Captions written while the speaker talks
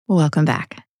Welcome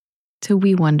back to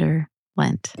We Wonder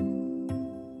Lent.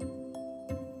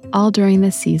 All during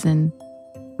this season,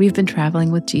 we've been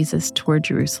traveling with Jesus toward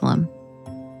Jerusalem.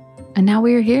 And now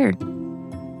we are here.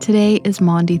 Today is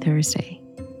Maundy Thursday,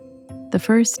 the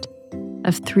first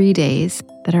of 3 days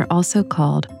that are also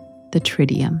called the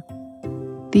Triduum.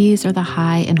 These are the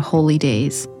high and holy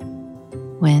days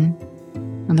when,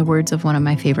 in the words of one of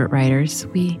my favorite writers,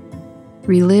 we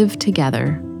relive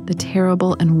together the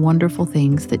terrible and wonderful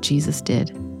things that Jesus did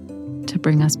to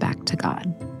bring us back to God.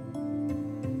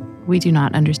 We do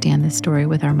not understand this story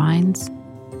with our minds,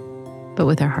 but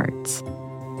with our hearts.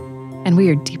 And we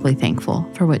are deeply thankful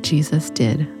for what Jesus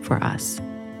did for us.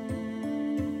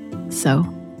 So,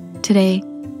 today,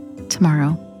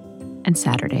 tomorrow, and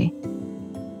Saturday,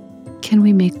 can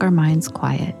we make our minds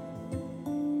quiet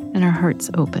and our hearts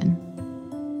open?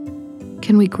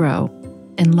 Can we grow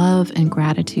in love and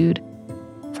gratitude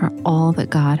for all that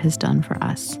God has done for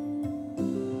us?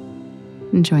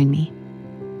 And join me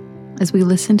as we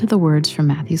listen to the words from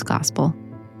Matthew's Gospel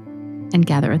and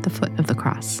gather at the foot of the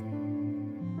cross.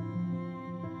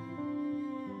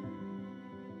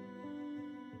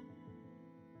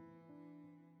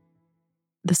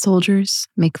 The soldiers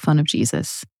make fun of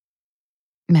Jesus.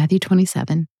 Matthew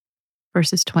 27,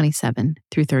 verses 27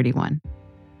 through 31.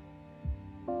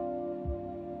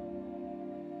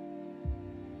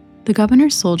 The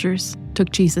governor's soldiers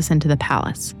took Jesus into the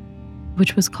palace,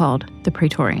 which was called the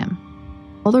Praetorium.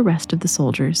 All the rest of the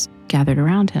soldiers gathered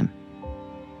around him.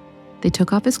 They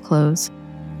took off his clothes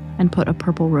and put a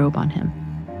purple robe on him.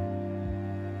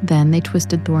 Then they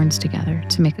twisted thorns together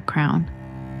to make a crown.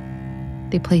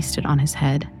 They placed it on his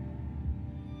head.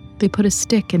 They put a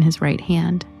stick in his right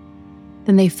hand.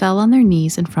 Then they fell on their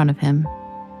knees in front of him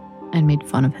and made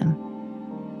fun of him.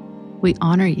 "We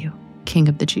honor you, King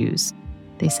of the Jews,"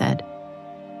 they said.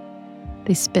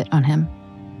 They spit on him.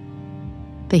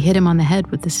 They hit him on the head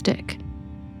with the stick,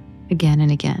 again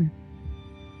and again.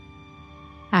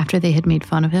 After they had made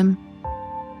fun of him,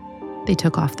 they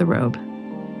took off the robe.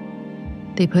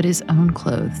 They put his own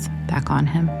clothes back on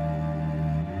him.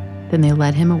 Then they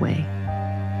led him away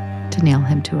to nail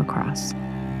him to a cross.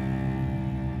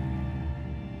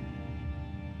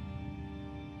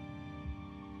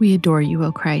 We adore you,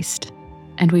 O Christ,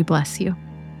 and we bless you.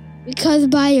 Because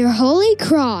by your holy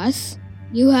cross,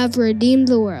 you have redeemed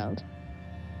the world.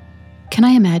 Can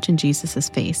I imagine Jesus'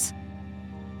 face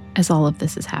as all of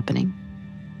this is happening?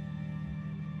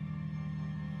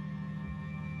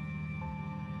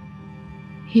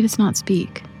 He does not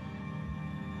speak.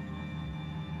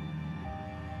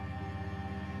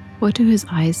 What do his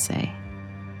eyes say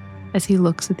as he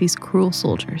looks at these cruel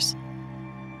soldiers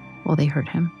while they hurt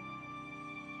him?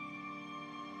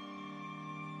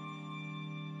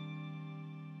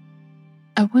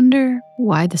 I wonder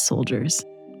why the soldiers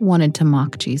wanted to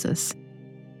mock Jesus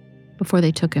before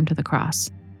they took him to the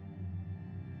cross.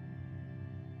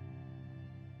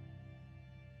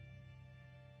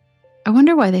 I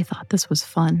wonder why they thought this was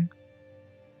fun.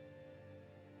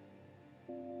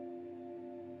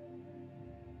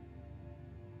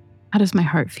 How does my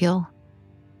heart feel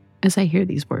as I hear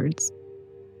these words?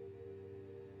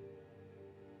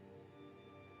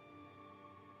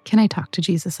 Can I talk to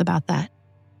Jesus about that?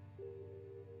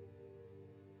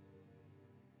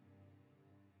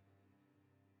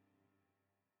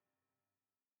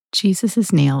 Jesus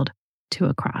is nailed to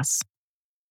a cross.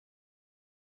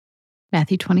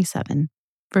 Matthew 27,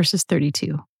 verses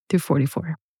 32 through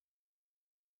 44.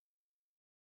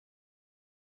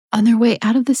 On their way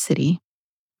out of the city,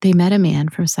 they met a man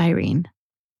from Cyrene.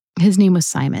 His name was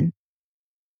Simon,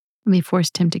 and they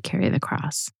forced him to carry the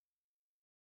cross.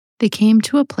 They came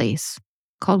to a place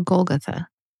called Golgotha.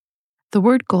 The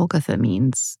word Golgotha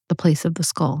means the place of the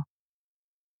skull.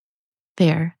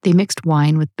 There, they mixed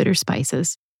wine with bitter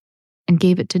spices and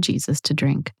gave it to Jesus to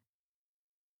drink.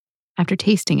 After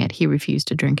tasting it, he refused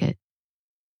to drink it.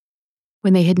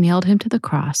 When they had nailed him to the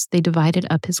cross, they divided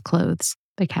up his clothes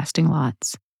by casting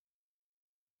lots.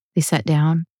 They sat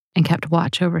down and kept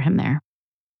watch over him there.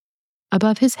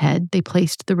 Above his head, they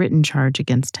placed the written charge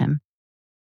against him.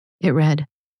 It read,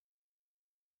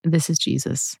 "This is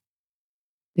Jesus,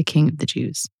 the King of the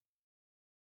Jews."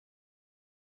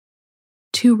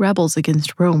 2 rebels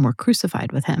against Rome were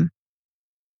crucified with him.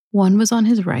 One was on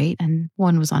his right and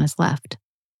one was on his left.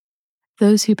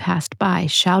 Those who passed by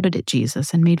shouted at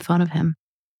Jesus and made fun of him.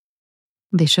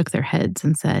 They shook their heads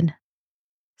and said,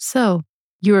 "So,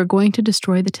 you are going to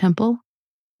destroy the temple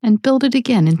and build it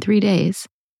again in 3 days?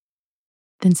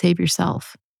 Then save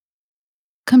yourself.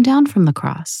 Come down from the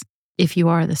cross, if you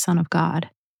are the Son of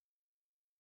God."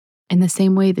 In the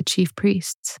same way, the chief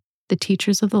priests, the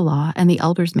teachers of the law and the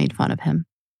elders made fun of him.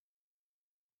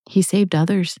 He saved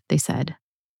others, they said,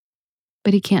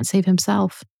 but he can't save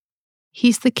himself.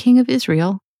 He's the King of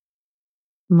Israel.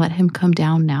 Let him come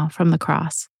down now from the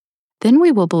cross. Then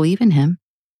we will believe in him.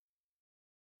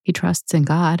 He trusts in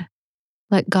God.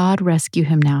 Let God rescue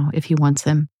him now if he wants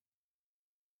him.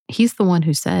 He's the one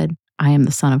who said, I am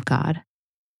the Son of God.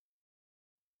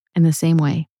 In the same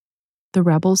way, the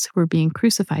rebels who were being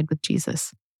crucified with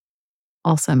Jesus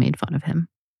also made fun of him.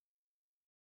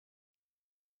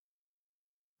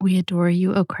 We adore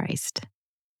you, O Christ,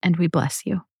 and we bless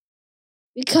you.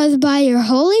 Because by your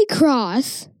holy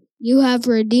cross, you have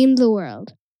redeemed the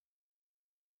world.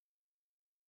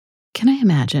 Can I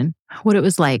imagine what it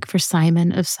was like for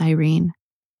Simon of Cyrene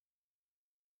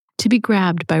to be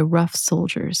grabbed by rough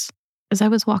soldiers as I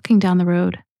was walking down the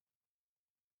road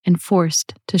and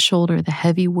forced to shoulder the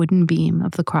heavy wooden beam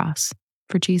of the cross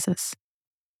for Jesus?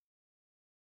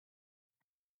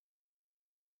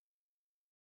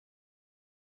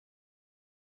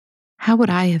 How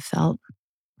would I have felt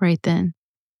right then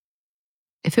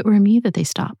if it were me that they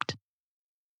stopped?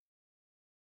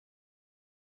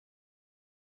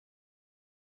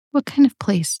 What kind of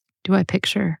place do I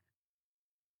picture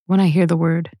when I hear the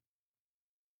word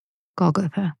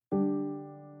Golgotha?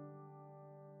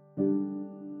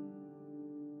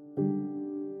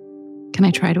 Can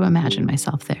I try to imagine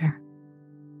myself there?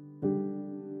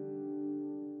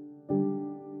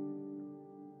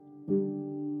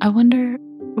 I wonder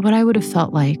what I would have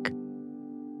felt like,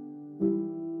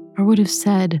 or would have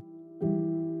said,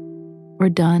 or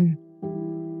done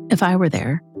if I were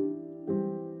there.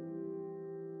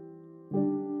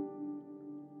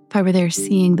 If I were there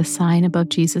seeing the sign above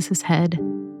Jesus' head,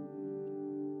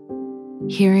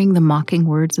 hearing the mocking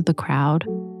words of the crowd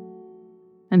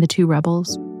and the two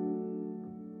rebels,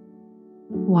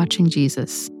 watching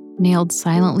Jesus nailed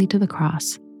silently to the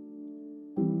cross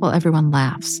while everyone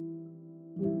laughs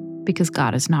because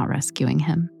God is not rescuing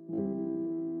him.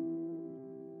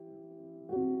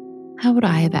 How would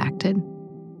I have acted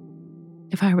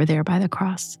if I were there by the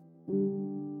cross?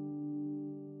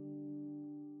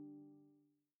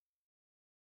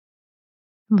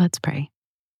 Let's pray.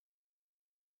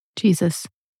 Jesus,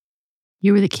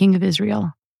 you are the King of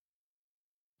Israel,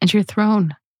 and your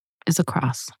throne is a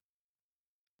cross.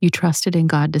 You trusted in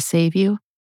God to save you,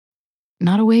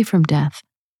 not away from death,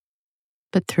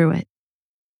 but through it.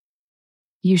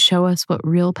 You show us what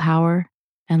real power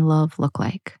and love look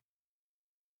like.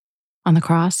 On the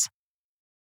cross,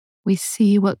 we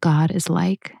see what God is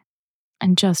like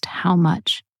and just how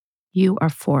much you are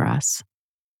for us.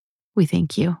 We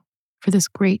thank you for this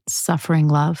great suffering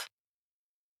love.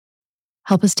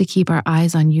 Help us to keep our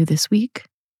eyes on you this week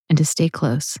and to stay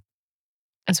close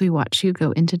as we watch you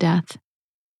go into death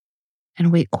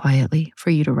and wait quietly for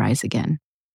you to rise again.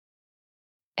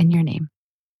 In your name,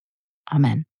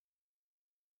 amen.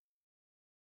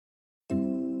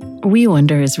 We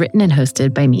Wonder is written and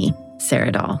hosted by me,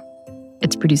 Sarah Dahl.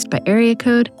 It's produced by Area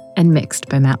Code and mixed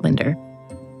by Matt Linder.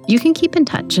 You can keep in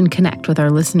touch and connect with our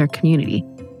listener community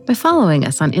by following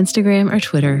us on Instagram or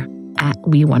Twitter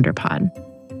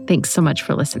 @WeWonderPod. Thanks so much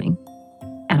for listening,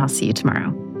 and I'll see you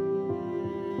tomorrow.